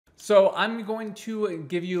So I'm going to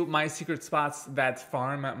give you my secret spots that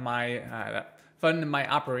farm that fund my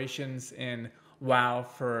operations in WoW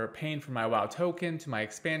for paying for my WoW token to my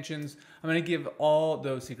expansions. I'm going to give all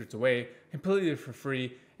those secrets away completely for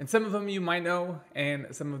free. And some of them you might know, and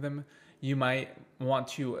some of them you might want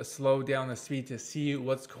to slow down the speed to see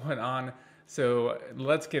what's going on. So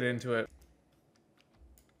let's get into it.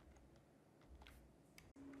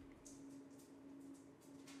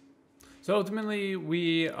 So ultimately,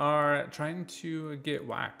 we are trying to get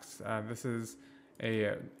wax. This is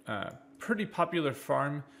a pretty popular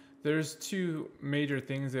farm. There's two major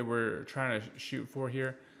things that we're trying to shoot for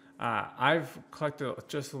here. I've collected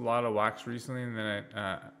just a lot of wax recently, and then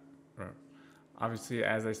obviously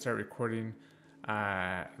as I start recording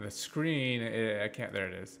the screen, I can't. There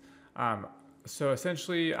it is. So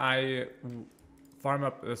essentially, I farm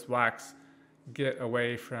up this wax, get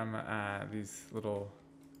away from these little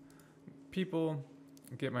people,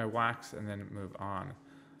 get my wax, and then move on.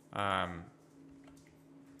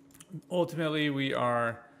 Ultimately, we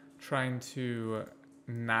are trying to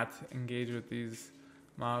not engage with these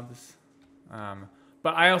mobs.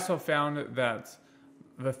 But I also found that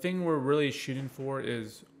the thing we're really shooting for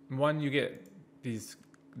is, one, you get these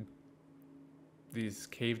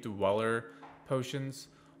cave dweller potions,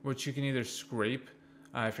 which you can either scrape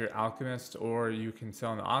if you're alchemist, or you can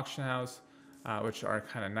sell in the auction house, which are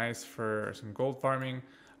kind of nice for some gold farming.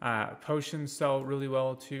 Potions sell really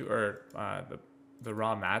well too, or the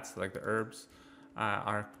raw mats, like the herbs,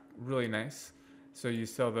 are really nice. So you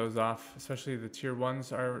sell those off, especially the tier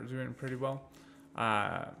 1s are doing pretty well.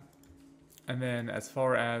 And then as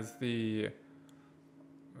far as let me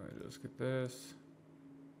just get this.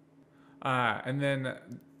 And then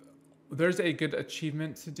there's a good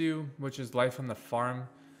achievement to do, which is Life on the Farm.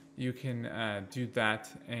 You can do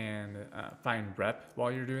that and find rep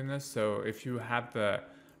while you're doing this. So if you have the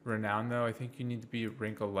renown, though, I think you need to be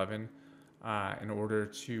rank 11 in order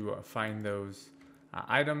to find those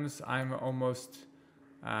items. I'm almost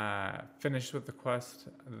finished with the quest.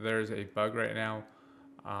 There's a bug right now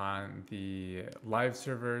on the live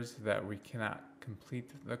servers that we cannot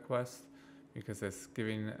complete the quest because it's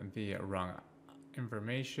giving the wrong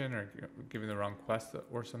information or giving the wrong quest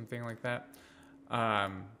or something like that.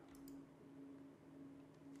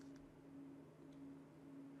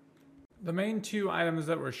 The main two items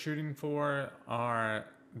that we're shooting for are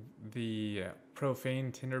the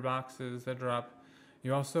profane tinderboxes that drop.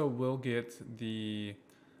 You also will get the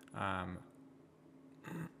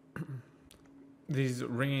these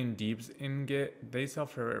ringing deeps ingot. They sell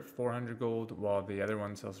for 400 gold, while the other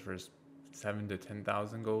one sells for 7 to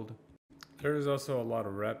 10,000 gold. There is also a lot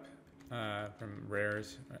of rep from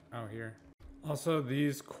rares out here. Also,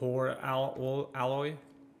 these core alloy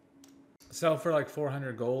sell for like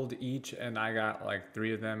 400 gold each, and I got like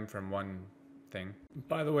 3 of them from one thing.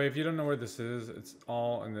 By the way, if you don't know where this is, it's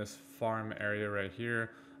all in this farm area right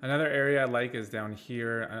here. Another area I like is down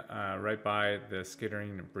here, right by the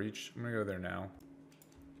skittering breach. I'm gonna go there now.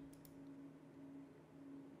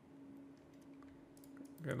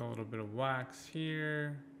 Got a little bit of wax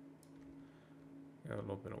here. Got a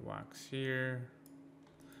little bit of wax here.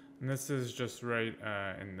 And this is just right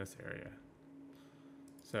in this area.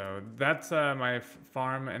 So that's my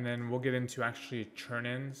farm, and then we'll get into actually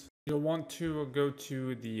churn-ins. You'll want to go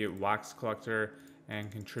to the wax collector and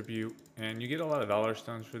contribute, and you get a lot of dollar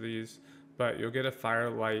stones for these, but you'll get a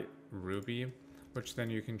firelight ruby, which then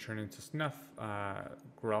you can turn into snuff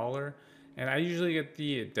growler. And I usually get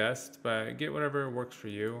the dust, but get whatever works for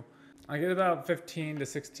you. I get about 15 to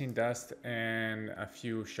 16 dust and a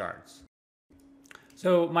few shards.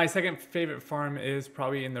 So my second favorite farm is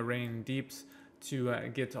probably in the rain deeps to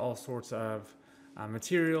get all sorts of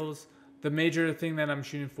materials. The major thing that I'm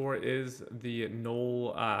shooting for is the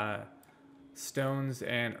knoll stones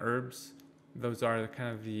and herbs. Those are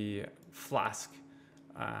kind of the flask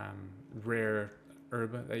rare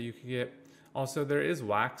herb that you can get. Also, there is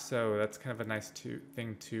wax, so that's kind of a nice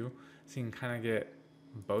thing too. So you can kind of get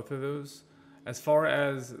both of those. As far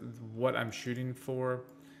as what I'm shooting for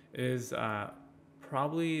is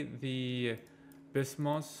probably the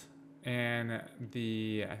Bismos and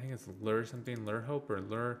the, I think it's Lure something, Lure Hope or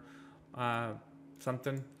Lure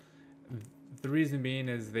something. The reason being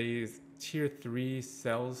is they tier 3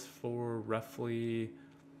 sells for roughly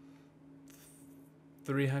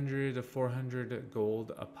 300 to 400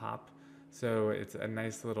 gold a pop. So it's a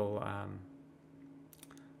nice little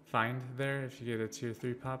find there if you get a tier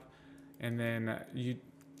 3 pop. And then you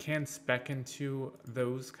can spec into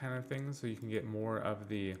those kind of things, so you can get more of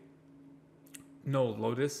the Null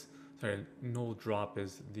Lotus. Sorry, Null Drop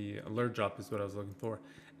is the Alert Drop is what I was looking for.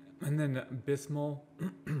 And then Bismol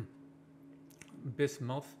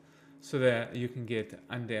bismuth so that you can get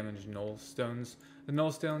undamaged null stones. The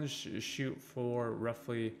null stones shoot for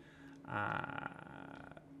roughly,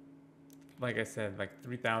 like I said, like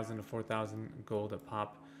 3,000 to 4,000 gold a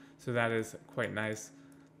pop. So that is quite nice.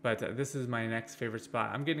 But this is my next favorite spot.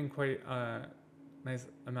 I'm getting quite a nice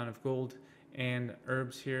amount of gold and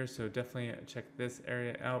herbs here, so definitely check this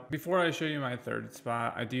area out. Before I show you my third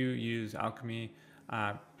spot, I do use Alchemy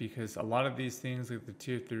because a lot of these things, like the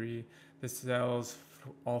tier 3, this sells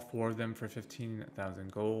all 4 of them for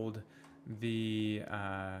 15,000 gold. This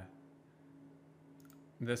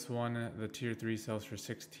one, the tier 3, sells for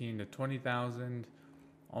 16 to 20,000.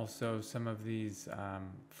 Also, some of these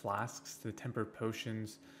flasks, the tempered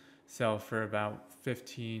potions, sell for about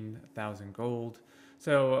 15,000 gold.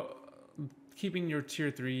 So keeping your tier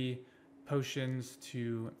 3 potions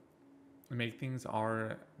to make things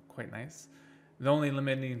are quite nice. The only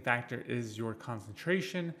limiting factor is your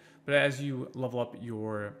concentration, but as you level up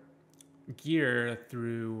your gear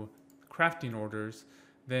through crafting orders,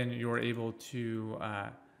 then you're able to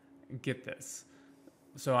get this.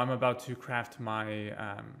 So I'm about to craft my,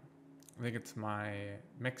 I think it's my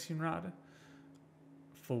mixing rod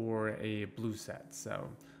for a blue set. So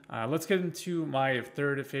let's get into my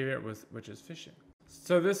third favorite, which is fishing.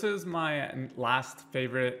 So this is my last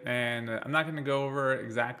favorite, and I'm not going to go over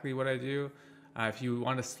exactly what I do. If you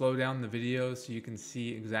want to slow down the video so you can see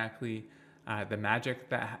exactly the magic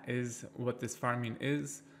that is what this farming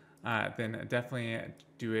is, then definitely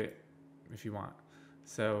do it if you want.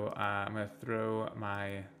 So I'm going to throw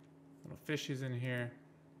my little fishies in here.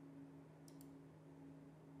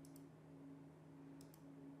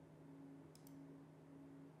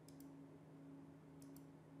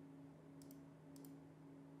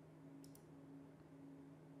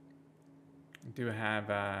 I do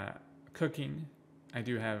have cooking. I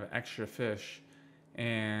do have extra fish,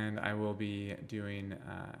 and I will be doing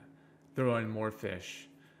throwing more fish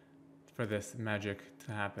for this magic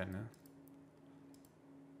to happen.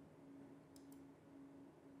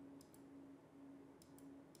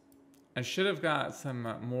 I should have got some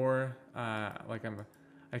more, I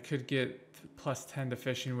could get plus 10 to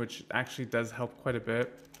fishing, which actually does help quite a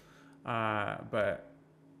bit. But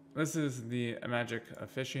this is the magic of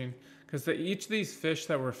fishing, because each of these fish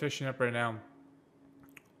that we're fishing up right now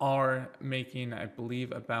are making, I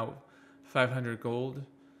believe, about 500 gold,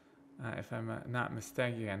 if I'm not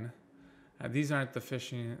mistaken. These aren't the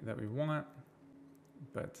fishing that we want,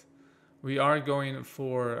 but we are going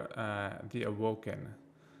for the Awoken,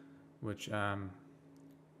 which I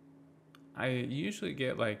usually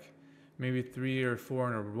get like maybe 3 or 4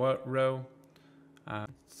 in a row.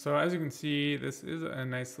 So as you can see, this is a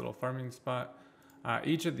nice little farming spot.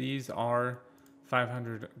 Each of these are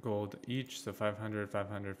 500 gold each, so 500,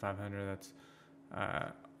 500, 500, that's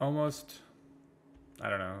almost, I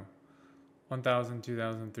don't know, 1,000,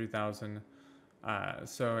 2,000, 3,000.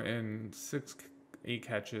 So in 8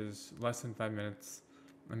 catches, less than 5 minutes,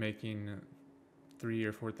 I'm making 3,000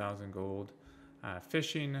 or 4,000 gold.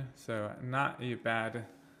 Fishing, so not a bad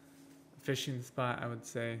fishing spot, I would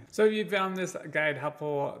say. So if you found this guide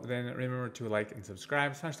helpful, then remember to like and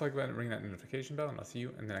subscribe, smash the like button, ring that notification bell, and I'll see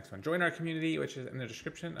you in the next one. Join our community, which is in the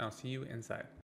description, and I'll see you inside.